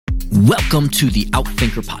Welcome to the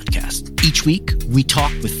Outthinker podcast. Each week, we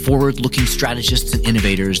talk with forward-looking strategists and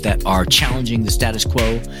innovators that are challenging the status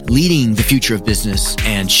quo, leading the future of business,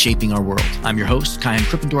 and shaping our world. I'm your host, Kyan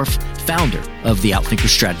Krippendorf, founder of the Outthinker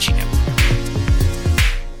Strategy Network.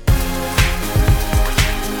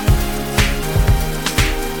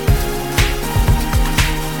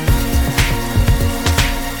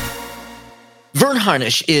 Verne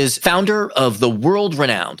Harnish is founder of the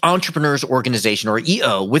world-renowned Entrepreneurs Organization, or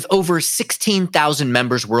EO, with over 16,000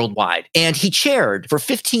 members worldwide. And he chaired for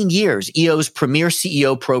 15 years EO's premier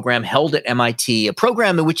CEO program held at MIT, a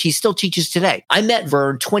program in which he still teaches today. I met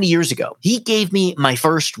Verne 20 years ago. He gave me my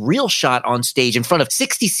first real shot on stage in front of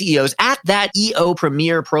 60 CEOs at that EO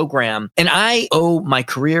premier program. And I owe my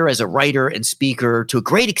career as a writer and speaker to a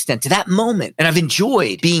great extent to that moment. And I've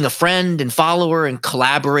enjoyed being a friend and follower and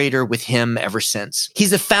collaborator with him ever since.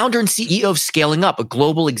 He's the founder and CEO of Scaling Up, a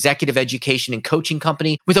global executive education and coaching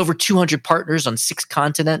company with over 200 partners on 6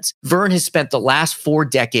 continents. Verne has spent the last 4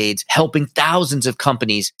 decades helping thousands of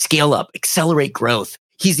companies scale up, accelerate growth.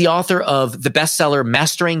 He's the author of the bestseller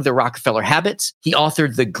Mastering the Rockefeller Habits. He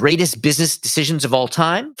authored The Greatest Business Decisions of All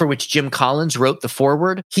Time, for which Jim Collins wrote the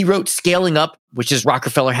foreword. He wrote Scaling Up, which is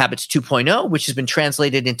Rockefeller Habits 2.0, which has been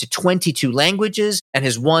translated into 22 languages and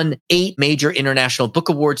has won 8 major international book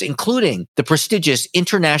awards, including the prestigious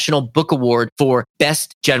International Book Award for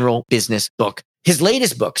Best General Business Book. His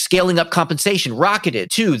latest book, Scaling Up Compensation, rocketed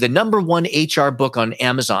to the #1 HR book on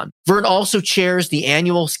Amazon. Verne also chairs the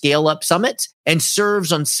annual Scale Up Summit and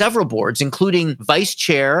serves on several boards, including vice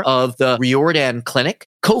chair of the Riordan Clinic,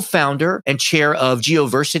 co-founder and chair of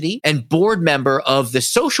Geoversity, and board member of the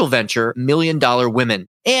social venture $1 Million Women.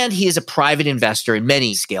 And he is a private investor in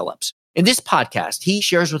many scale-ups. In this podcast, he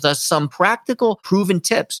shares with us some practical, proven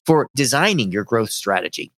tips for designing your growth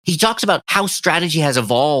strategy. He talks about how strategy has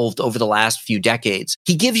evolved over the last few decades.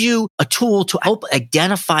 He gives you a tool to help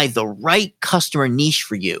identify the right customer niche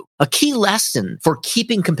for you, a key lesson for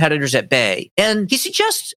keeping competitors at bay. And he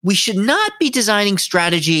suggests we should not be designing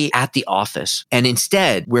strategy at the office, and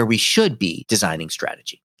instead where we should be designing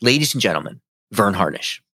strategy. Ladies and gentlemen, Verne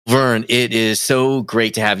Harnish. Verne, it is so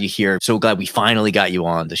great to have you here. So glad we finally got you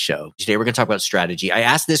on the show. Today, we're going to talk about strategy. I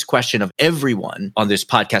ask this question of everyone on this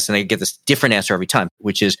podcast, and I get this different answer every time,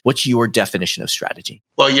 which is, what's your definition of strategy?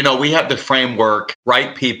 Well, we have the framework,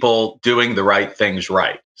 right people doing the right things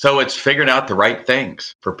right. So it's figuring out the right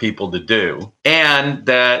things for people to do, and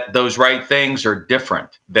that those right things are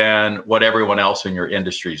different than what everyone else in your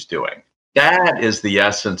industry is doing. That is the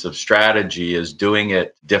essence of strategy, is doing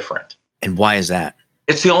it different. And why is that?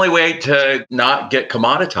 It's the only way to not get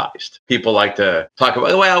commoditized. People like to talk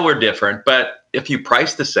about, well, we're different, but if you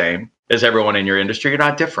price the same as everyone in your industry, you're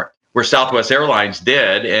not different. Where Southwest Airlines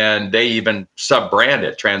did, and they even sub-brand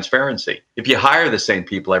it, transparency. If you hire the same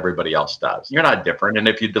people everybody else does, you're not different. And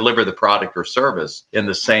if you deliver the product or service in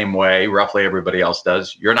the same way roughly everybody else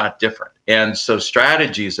does, you're not different. And so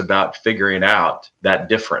strategy is about figuring out that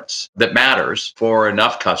difference that matters for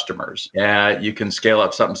enough customers. You can scale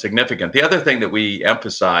up something significant. The other thing that we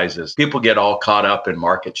emphasize is people get all caught up in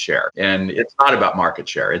market share. And it's not about market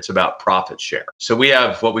share. It's about profit share. So we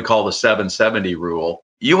have what we call the 770 rule.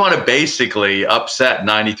 You want to basically upset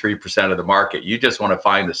 93% of the market. You just want to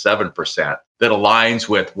find the 7% that aligns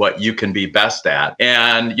with what you can be best at.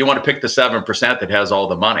 And you want to pick the 7% that has all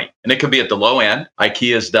the money. And it could be at the low end.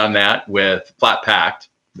 IKEA's done that with Flat Packed,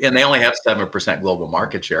 and they only have 7% global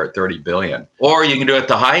market share at $30 billion. Or you can do it at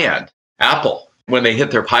the high end. Apple, when they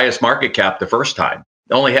hit their highest market cap the first time,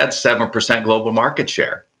 they only had 7% global market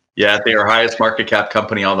share. Yet they are highest market cap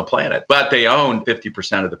company on the planet, but they own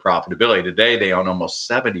 50% of the profitability. Today, they own almost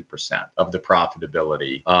 70% of the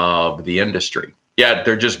profitability of the industry. Yet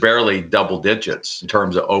they're just barely double digits in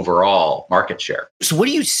terms of overall market share. So what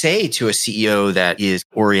do you say to a CEO that is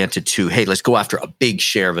oriented to, hey, let's go after a big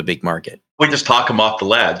share of a big market? We just talk them off the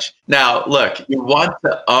ledge. Now, look, you want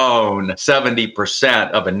to own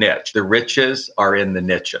 70% of a niche. The riches are in the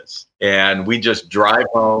niches. And we just drive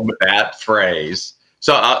home that phrase.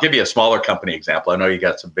 So I'll give you a smaller company example. I know you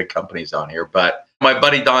got some big companies on here, but my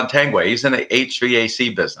buddy Don Tangway, he's in the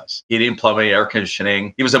HVAC business. Heating, plumbing, air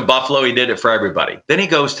conditioning. He was in Buffalo. He did it for everybody. Then he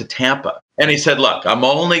goes to Tampa and he said, look, I'm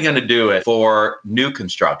only going to do it for new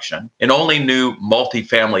construction and only new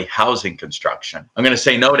multifamily housing construction. I'm going to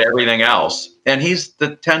say no to everything else. And he's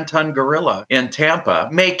the 10-ton gorilla in Tampa,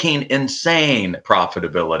 making insane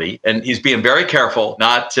profitability. And he's being very careful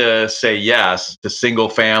not to say yes to single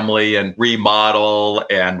family and remodel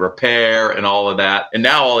and repair and all of that. And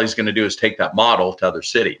now all he's going to do is take that model to other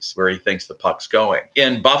cities where he thinks the puck's going.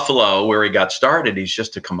 In Buffalo, where he got started, he's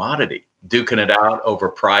just a commodity. duking it out over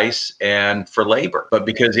price and for labor. But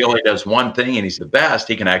because he only does one thing and he's the best,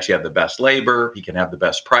 he can actually have the best labor, he can have the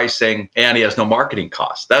best pricing, and he has no marketing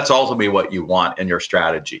costs. That's ultimately what you want in your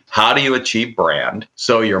strategy. How do you achieve brand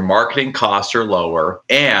so your marketing costs are lower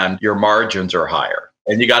and your margins are higher?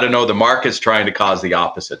 And you got to know the market's trying to cause the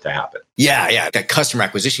opposite to happen. Yeah. That customer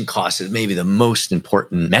acquisition cost is maybe the most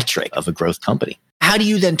important metric of a growth company. How do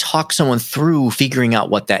you then talk someone through figuring out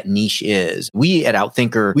what that niche is? We at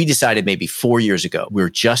Outthinker, we decided maybe 4 years ago, we're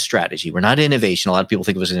just strategy. We're not innovation. A lot of people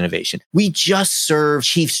think of us as innovation. We just serve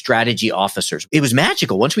chief strategy officers. It was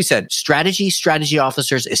magical. Once we said strategy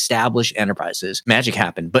officers, establish enterprises, magic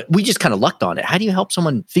happened. But we just kind of lucked on it. How do you help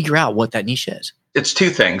someone figure out what that niche is? It's two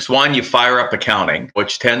things. One, you fire up accounting,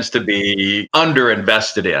 which tends to be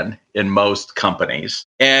underinvested in most companies,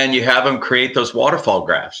 and you have them create those waterfall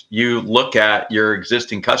graphs. You look at your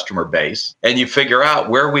existing customer base and you figure out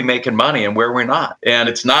where are we making money and where we're not. And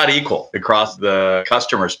it's not equal across the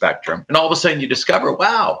customer spectrum. And all of a sudden you discover,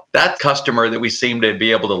 wow, that customer that we seem to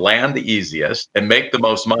be able to land the easiest and make the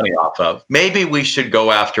most money off of, maybe we should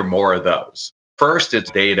go after more of those. First,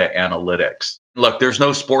 it's data analytics. Look, there's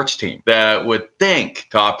no sports team that would think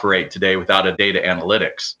to operate today without a data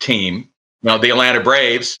analytics team. Now, the Atlanta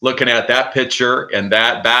Braves, looking at that pitcher and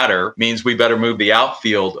that batter means we better move the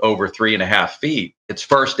outfield over 3.5 feet. It's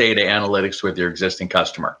first data analytics with your existing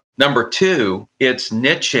customer. Number two, it's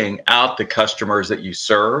niching out the customers that you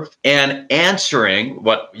serve and answering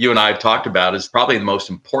what you and I have talked about is probably the most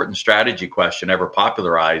important strategy question ever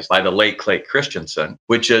popularized by the late Clay Christensen,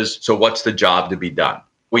 which is, so what's the job to be done?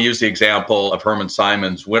 We use the example of Herman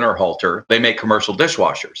Simon's Winterhalter. They make commercial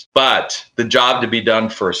dishwashers, but the job to be done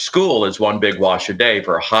for a school is one big wash a day.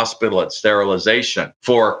 For a hospital, it's sterilization.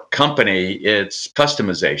 For a company, it's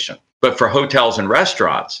customization. But for hotels and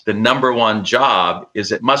restaurants, the number one job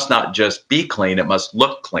is it must not just be clean, it must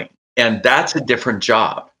look clean. And that's a different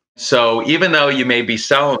job. So even though you may be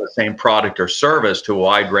selling the same product or service to a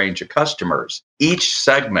wide range of customers, each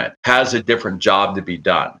segment has a different job to be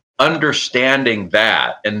done. Understanding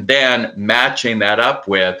that and then matching that up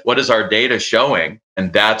with what is our data showing,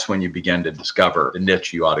 and that's when you begin to discover the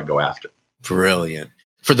niche you ought to go after. Brilliant.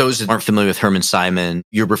 For those that aren't familiar with Herman Simon,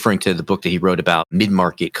 you're referring to the book that he wrote about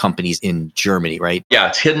mid-market companies in Germany, right? Yeah,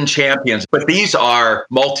 it's hidden champions. But these are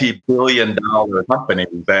multi-billion-dollar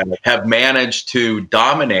companies that have managed to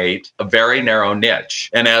dominate a very narrow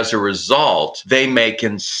niche. And as a result, they make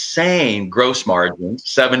insane gross margins,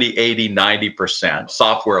 70, 80, 90%,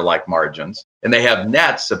 software-like margins. And they have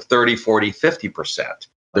nets of 30, 40, 50%.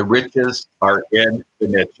 The riches are in the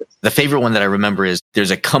niches. The favorite one that I remember is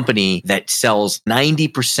there's a company that sells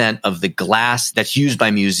 90% of the glass that's used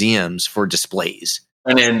by museums for displays.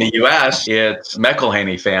 And in the US, it's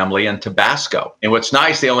McElhaney family and Tabasco. And what's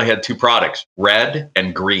nice, they only had two products, red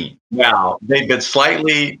and green. Now, they've been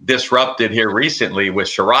slightly disrupted here recently with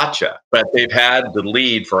Sriracha, but they've had the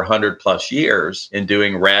lead for 100 plus years in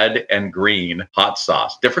doing red and green hot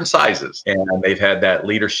sauce, different sizes. And they've had that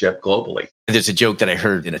leadership globally. There's a joke that I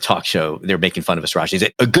heard in a talk show. They're making fun of a Sriracha. They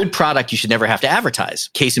said, a good product you should never have to advertise.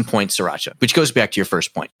 Case in point, Sriracha, which goes back to your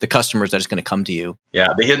first point. The customers that is going to come to you.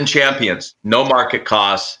 Yeah, the hidden champions, no market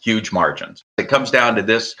costs, huge margins. It comes down to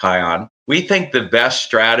this, Kion. We think the best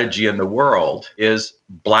strategy in the world is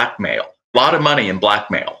blackmail. A lot of money in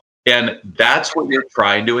blackmail. And that's what you're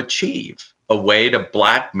trying to achieve. A way to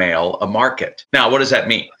blackmail a market. Now, what does that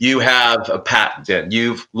mean? You have a patent in,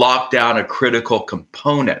 you've locked down a critical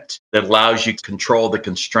component that allows you to control the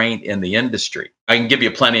constraint in the industry. I can give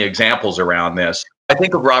you plenty of examples around this. I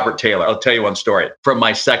think of Robert Taylor. I'll tell you one story from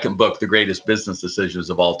my second book, The Greatest Business Decisions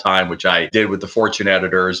of All Time, which I did with the Fortune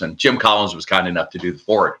editors, and Jim Collins was kind enough to do the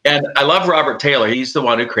forward. And I love Robert Taylor. He's the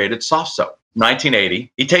one who created Soft Soap.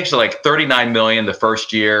 1980. He takes like 39 million the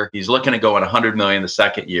first year. He's looking at going 100 million the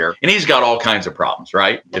second year. And he's got all kinds of problems,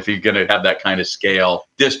 right? If you're going to have that kind of scale,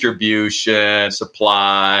 distribution,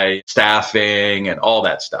 supply, staffing, and all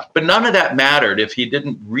that stuff. But none of that mattered if he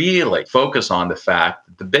didn't really focus on the fact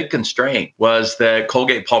that the big constraint was that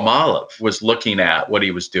Colgate-Palmolive was looking at what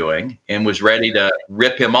he was doing and was ready to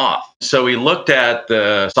rip him off. So he looked at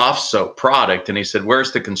the soft soap product and he said,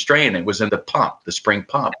 where's the constraint? It was in the pump, the spring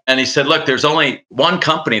pump. And he said, look, there's only one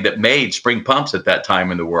company that made spring pumps at that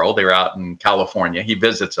time in the world. They were out in California. He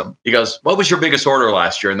visits them. He goes, what was your biggest order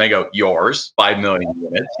last year? And they go, yours, 5 million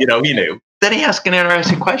units. You know, he knew. Then he asked an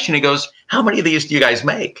interesting question. He goes, how many of these do you guys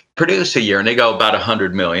make? Produce a year? And they go, about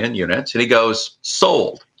 100 million units. And he goes,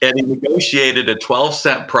 sold. And he negotiated a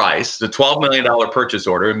 12-cent price, the $12 million purchase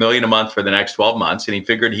order, $1 million a month for the next 12 months. And he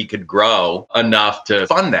figured he could grow enough to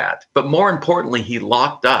fund that. But more importantly, he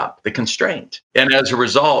locked up the constraint. And as a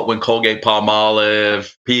result, when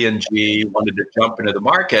Colgate-Palmolive, P&G wanted to jump into the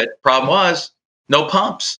market, problem was no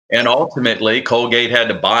pumps. And ultimately, Colgate had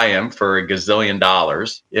to buy him for $1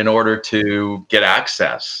 gazillion in order to get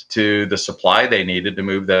access to the supply they needed to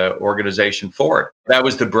move the organization forward. That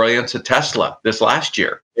was the brilliance of Tesla this last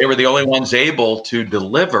year. They were the only ones able to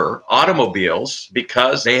deliver automobiles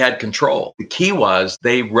because they had control. The key was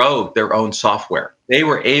they wrote their own software. They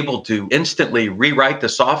were able to instantly rewrite the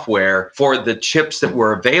software for the chips that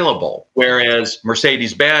were available, whereas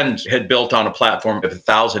Mercedes-Benz had built on a platform of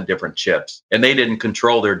 1,000 different chips, and they didn't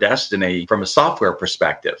control their destiny from a software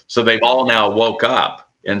perspective. So they've all now woke up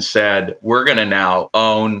and said, we're going to now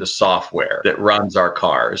own the software that runs our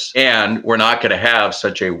cars. And we're not going to have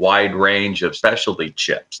such a wide range of specialty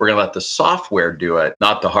chips. We're going to let the software do it,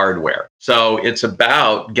 not the hardware. So it's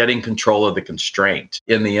about getting control of the constraint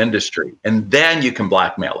in the industry. And then you can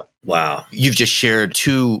blackmail it. Wow. You've just shared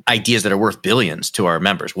two ideas that are worth billions to our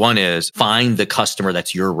members. One is find the customer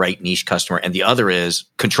that's your right niche customer. And the other is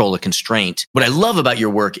control the constraint. What I love about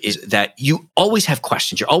your work is that you always have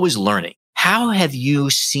questions. You're always learning. How have you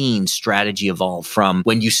seen strategy evolve from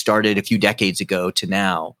when you started a few decades ago to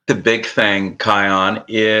now? The big thing, Kion,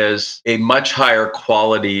 is a much higher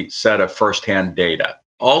quality set of firsthand data.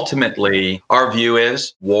 Ultimately, our view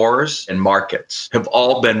is wars and markets have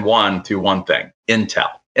all been won through one thing, intel.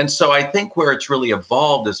 And so I think where it's really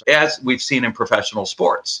evolved is, as we've seen in professional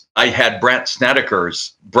sports. I had Brent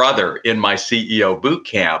Snedeker's brother in my CEO boot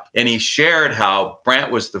camp, and he shared how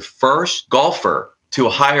Brent was the first golfer to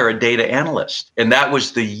hire a data analyst. And that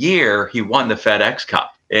was the year he won the FedEx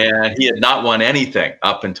Cup. And he had not won anything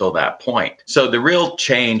up until that point. So the real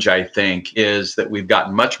change, I think, is that we've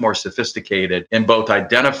gotten much more sophisticated in both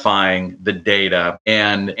identifying the data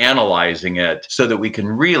and analyzing it so that we can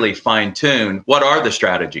really fine tune what are the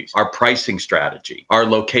strategies, our pricing strategy, our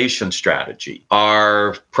location strategy,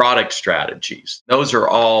 our product strategies. Those are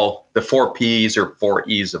all the 4 Ps or 4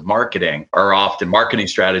 Es of marketing are often marketing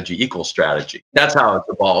strategy equals strategy. That's how it's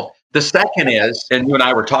evolved. The second is, and you and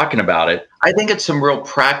I were talking about it, I think it's some real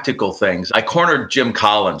practical things. I cornered Jim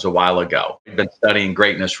Collins a while ago. He'd been studying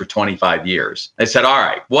greatness for 25 years. I said, all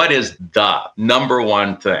right, what is the number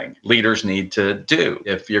one thing leaders need to do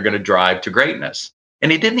if you're going to drive to greatness? And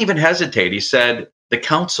he didn't even hesitate. He said, the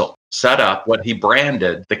council. Set up what he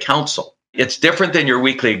branded the council. It's different than your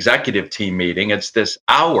weekly executive team meeting. It's this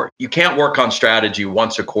hour. You can't work on strategy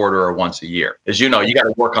once a quarter or once a year. As you know, you got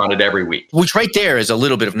to work on it every week. Which right there is a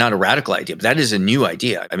little bit of not a radical idea, but that is a new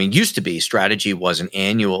idea. I mean, used to be strategy was an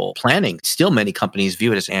annual planning. Still, many companies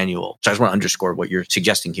view it as annual. So I just want to underscore what you're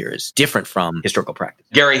suggesting here is different from historical practice.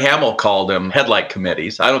 Gary Hamel called them headlight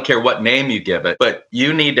committees. I don't care what name you give it, but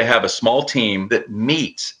you need to have a small team that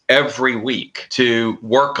meets every week to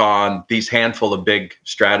work on these handful of big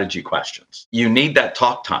strategy questions. You need that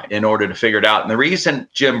talk time in order to figure it out. And the reason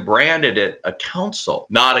Jim branded it a council,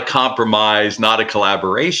 not a compromise, not a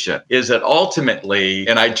collaboration, is that ultimately,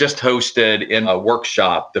 and I just hosted in a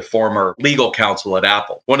workshop, the former legal counsel at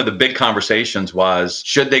Apple. One of the big conversations was,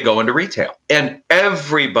 should they go into retail? And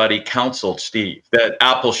everybody counseled Steve that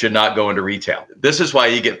Apple should not go into retail. This is why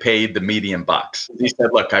you get paid the median bucks. He said,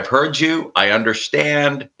 look, I've heard you, I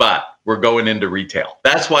understand, but we're going into retail.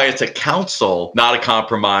 That's why it's a council, not a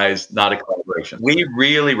compromise, not a collaboration. We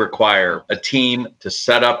really require a team to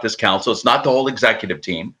set up this council. It's not the whole executive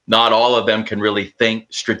team. Not all of them can really think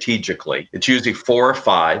strategically. It's usually 4 or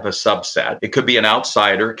 5, a subset. It could be an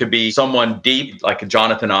outsider. It could be someone deep, like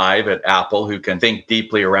Jonathan Ive at Apple, who can think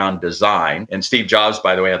deeply around design. And Steve Jobs,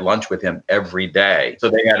 by the way, had lunch with him every day. So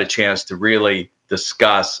they had a chance to really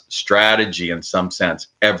discuss strategy in some sense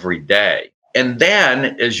every day. And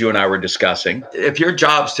then, as you and I were discussing, if your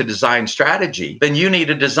job's to design strategy, then you need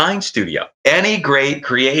a design studio. Any great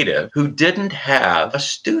creative who didn't have a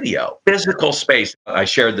studio, physical space. I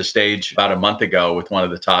shared the stage about a month ago with one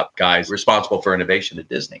of the top guys responsible for innovation at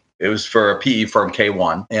Disney. It was for a PE firm,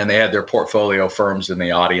 K1, and they had their portfolio firms in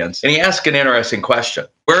the audience. And he asked an interesting question.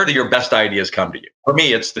 Where do your best ideas come to you? For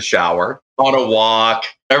me, it's the shower, on a walk.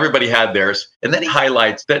 Everybody had theirs. And then he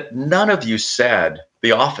highlights that none of you said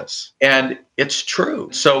the office. And it's true.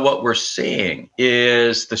 So what we're seeing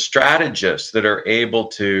is the strategists that are able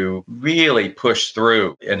to really push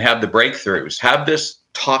through and have the breakthroughs, have this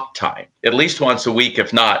talk time, at least once a week,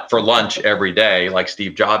 if not for lunch every day, like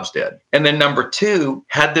Steve Jobs did. And then number two,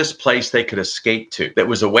 had this place they could escape to that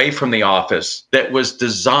was away from the office, that was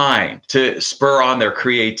designed to spur on their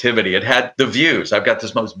creativity. It had the views. I've got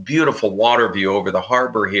this most beautiful water view over the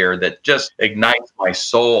harbor here that just ignites my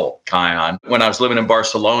soul, Kion. When I was living in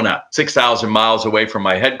Barcelona, 6,000 miles away from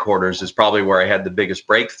my headquarters is probably where I had the biggest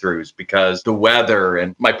breakthroughs, because the weather,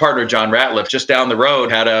 and my partner, John Ratliff, just down the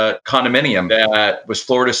road had a condominium that was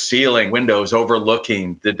floor to ceiling windows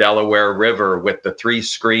overlooking the Delaware River with the 3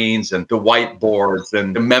 screens and the whiteboards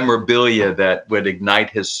and the memorabilia that would ignite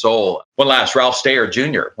his soul. Well, last, Ralph Stayer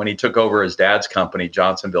Jr., when he took over his dad's company,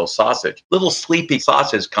 Johnsonville Sausage, little sleepy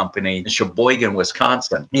sausage company in Sheboygan,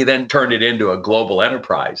 Wisconsin. He then turned it into a global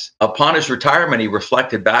enterprise. Upon his retirement, he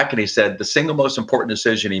reflected back and he said the single most important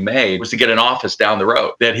decision he made was to get an office down the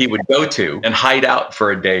road that he would go to and hide out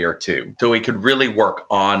for a day or two so he could really work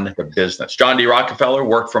on the business. John D. Rockefeller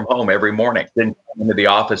worked from home every morning, didn't come into the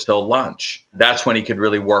office till lunch. That's when he could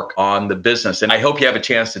really work on the business. And I hope you have a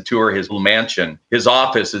chance to tour his little mansion. His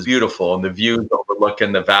office is beautiful, and the views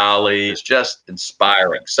overlooking the valley is just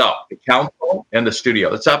inspiring. So the council and the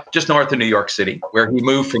studio, it's up just north of New York City, where he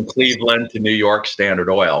moved from Cleveland to New York Standard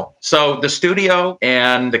Oil. So the studio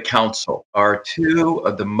and the council are two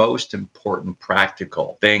of the most important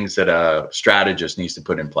practical things that a strategist needs to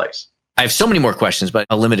put in place. I have so many more questions, but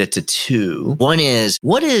I'll limit it to 2. One is,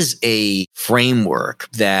 what is a framework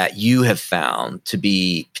that you have found to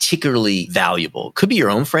be particularly valuable? Could be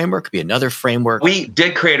your own framework, could be another framework. We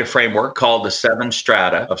did create a framework called the 7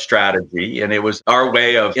 Strata of Strategy, and it was our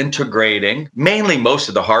way of integrating mainly most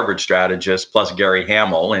of the Harvard strategists plus Gary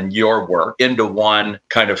Hamel and your work into one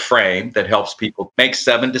kind of frame that helps people make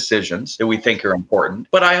 7 decisions that we think are important.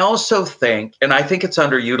 But I also think, and I think it's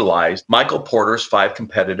underutilized, Michael Porter's 5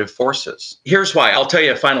 competitive forces. Here's why. I'll tell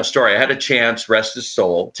you a final story. I had a chance, rest his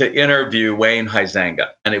soul, to interview Wayne Huizenga.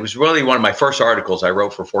 And it was really one of my first articles I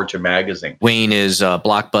wrote for Fortune magazine. Wayne is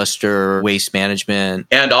Blockbuster, Waste Management.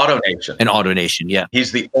 And AutoNation. And AutoNation, yeah.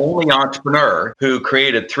 He's the only entrepreneur who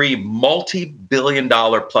created 3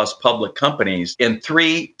 multi-billion-dollar plus public companies in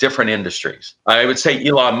 3 different industries. I would say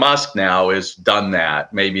Elon Musk now has done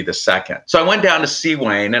that, maybe the second. So I went down to see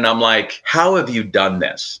Wayne and I'm like, how have you done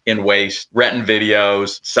this in waste, renting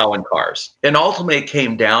videos, selling cars? And ultimately, it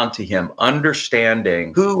came down to him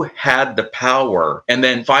understanding who had the power and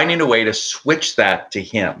then finding a way to switch that to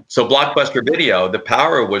him. So Blockbuster Video, the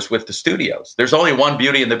power was with the studios. There's only one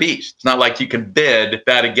Beauty and the Beast. It's not like you can bid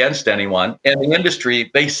that against anyone. And the industry,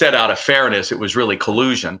 they set out of fairness. It was really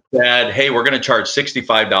collusion. Said, hey, we're going to charge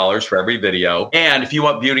 $65 for every video. And if you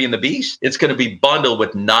want Beauty and the Beast, it's going to be bundled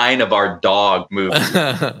with 9 of our dog movies.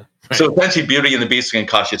 So essentially, Beauty and the Beast is going to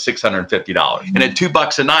cost you $650. And at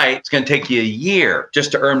 $2 a night, it's going to take you a year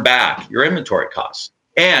just to earn back your inventory costs.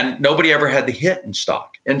 And nobody ever had the hit in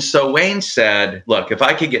stock. And so Wayne said, look, if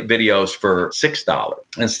I could get videos for $6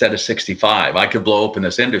 instead of $65, I could blow open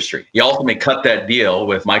this industry. He ultimately cut that deal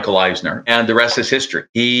with Michael Eisner, and the rest is history.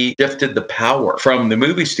 He shifted the power from the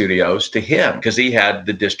movie studios to him because he had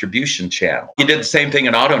the distribution channel. He did the same thing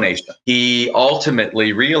in AutoNation. He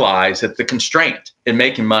ultimately realized that the constraint in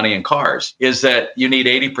making money in cars is that you need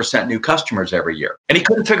 80% new customers every year. And he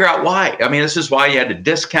couldn't figure out why. I mean, this is why you had to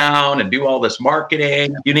discount and do all this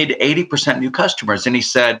marketing. You need 80% new customers. And he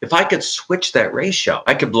said, if I could switch that ratio,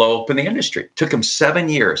 I could blow open the industry. It took him 7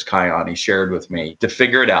 years, Kion, he shared with me, to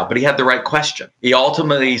figure it out. But he had the right question. He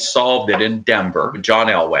ultimately solved it in Denver with John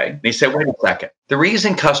Elway. And he said, wait a second. The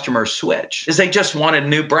reason customers switch is they just want a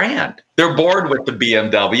new brand. They're bored with the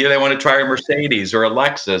BMW. They want to try a Mercedes or a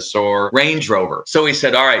Lexus or Range Rover. So he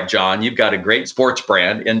said, all right, John, you've got a great sports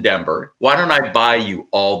brand in Denver. Why don't I buy you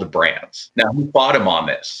all the brands? Now, who fought him on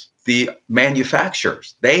this? The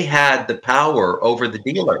manufacturers. They had the power over the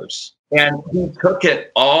dealers. And he took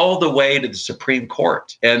it all the way to the Supreme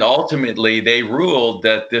Court. And ultimately, they ruled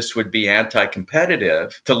that this would be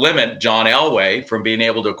anti-competitive to limit John Elway from being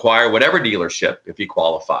able to acquire whatever dealership if he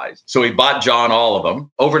qualifies. So he bought John all of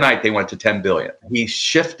them. Overnight, they went to $10 billion. He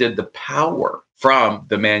shifted the power from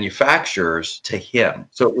the manufacturers to him.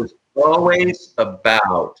 So it was always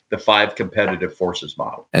about the 5 competitive forces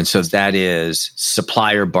model. And so that is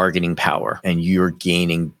supplier bargaining power, and you're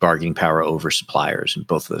gaining bargaining power over suppliers in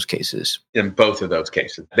both of those cases. In both of those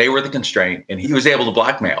cases. They were the constraint, and he was able to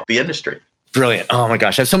blackmail the industry. Brilliant. Oh my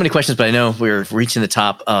gosh. I have so many questions, but I know we're reaching the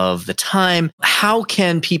top of the time. How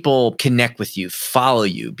can people connect with you, follow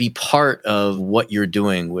you, be part of what you're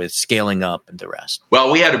doing with scaling up and the rest?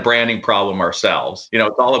 Well, we had a branding problem ourselves.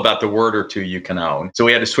 It's all about the word or two you can own. So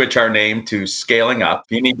we had to switch our name to Scaling Up.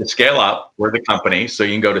 If you need to scale up, we're the company. So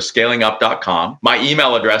you can go to scalingup.com. My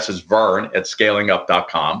email address is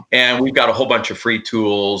verne@scalingup.com. And we've got a whole bunch of free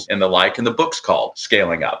tools and the like. And the book's called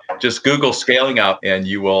Scaling Up. Just Google Scaling Up and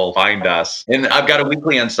you will find us. And I've got a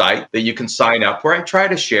weekly insight that you can sign up where I try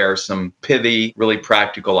to share some pithy, really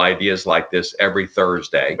practical ideas like this every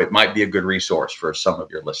Thursday. It might be a good resource for some of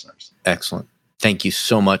your listeners. Excellent. Thank you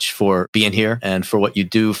so much for being here and for what you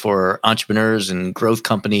do for entrepreneurs and growth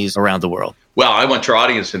companies around the world. Well, I want your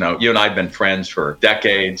audience to know you and I have been friends for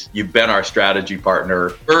decades. You've been our strategy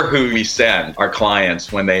partner. You're who we send our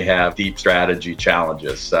clients when they have deep strategy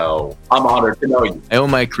challenges. So I'm honored to know you. I owe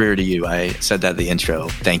my career to you. I said that in the intro.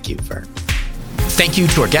 Thank you, Verne. Thank you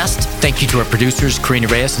to our guests. Thank you to our producers, Karina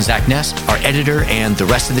Reyes and Zach Ness, our editor, and the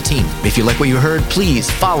rest of the team. If you like what you heard,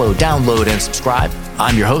 please follow, download, and subscribe.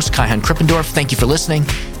 I'm your host, Kai-Han Krippendorf. Thank you for listening.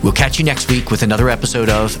 We'll catch you next week with another episode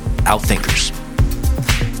of Outthinkers.